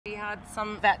had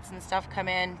some vets and stuff come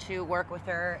in to work with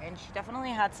her, and she definitely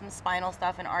had some spinal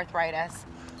stuff and arthritis.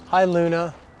 Hi,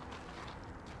 Luna.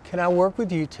 Can I work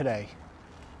with you today?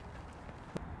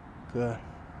 Good.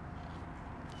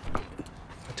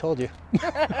 I told you.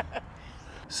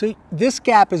 So this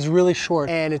gap is really short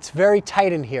and it's very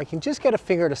tight in here. I can just get a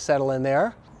finger to settle in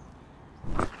there.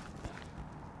 A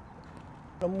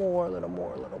little more, a little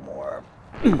more, a little more.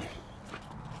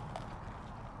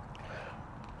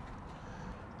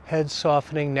 Head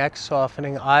softening, neck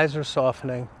softening, eyes are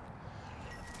softening.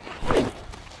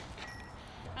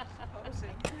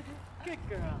 Good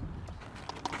girl.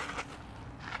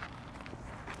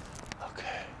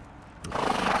 Okay.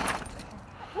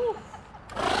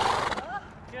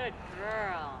 Good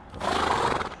girl.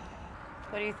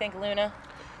 What do you think, Luna?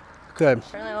 Good.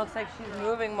 Certainly looks like she's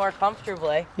moving more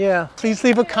comfortably. Yeah. Please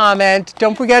leave a comment.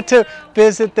 Don't forget to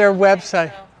visit their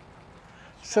website.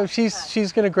 So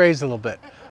she's going to graze a little bit.